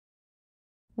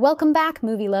Welcome back,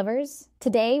 movie lovers!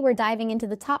 Today, we're diving into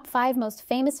the top 5 most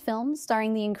famous films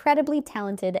starring the incredibly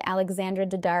talented Alexandra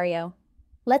Daddario.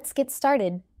 Let's get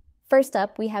started. First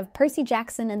up, we have Percy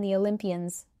Jackson and the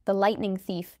Olympians, The Lightning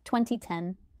Thief,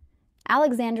 2010.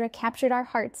 Alexandra captured our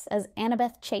hearts as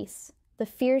Annabeth Chase, the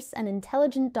fierce and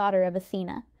intelligent daughter of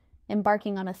Athena,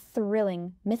 embarking on a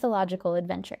thrilling, mythological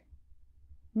adventure.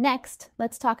 Next,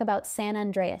 let's talk about San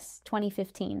Andreas,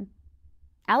 2015.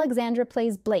 Alexandra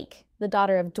plays Blake, the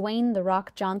daughter of Dwayne "The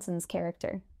Rock" Johnson's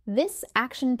character. This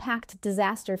action-packed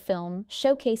disaster film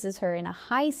showcases her in a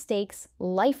high-stakes,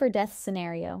 life-or-death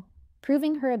scenario,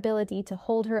 proving her ability to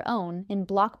hold her own in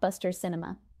blockbuster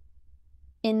cinema.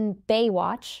 In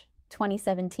Baywatch,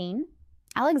 2017,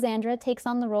 Alexandra takes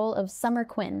on the role of Summer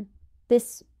Quinn.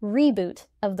 This reboot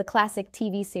of the classic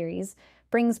TV series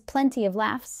brings plenty of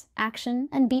laughs, action,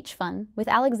 and beach fun, with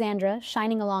Alexandra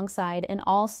shining alongside an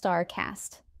all-star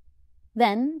cast.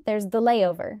 Then there's The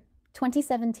Layover,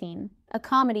 2017, a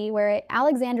comedy where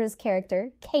Alexandra's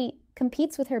character, Kate,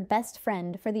 competes with her best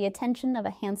friend for the attention of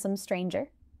a handsome stranger.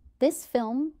 This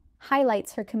film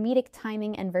highlights her comedic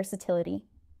timing and versatility.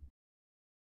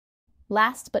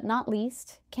 Last but not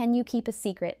least, Can You Keep a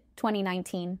Secret,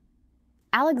 2019.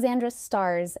 Alexandra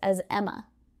stars as Emma,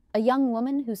 a young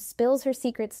woman who spills her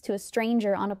secrets to a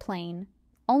stranger on a plane,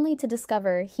 only to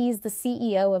discover he's the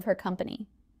CEO of her company.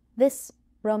 This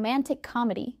romantic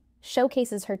comedy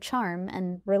showcases her charm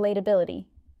and relatability.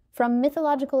 From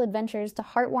mythological adventures to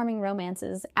heartwarming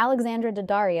romances, Alexandra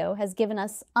Daddario has given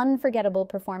us unforgettable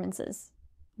performances.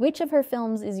 Which of her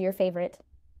films is your favorite?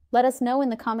 Let us know in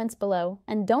the comments below,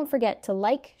 and don't forget to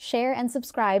like, share, and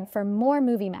subscribe for more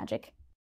movie magic.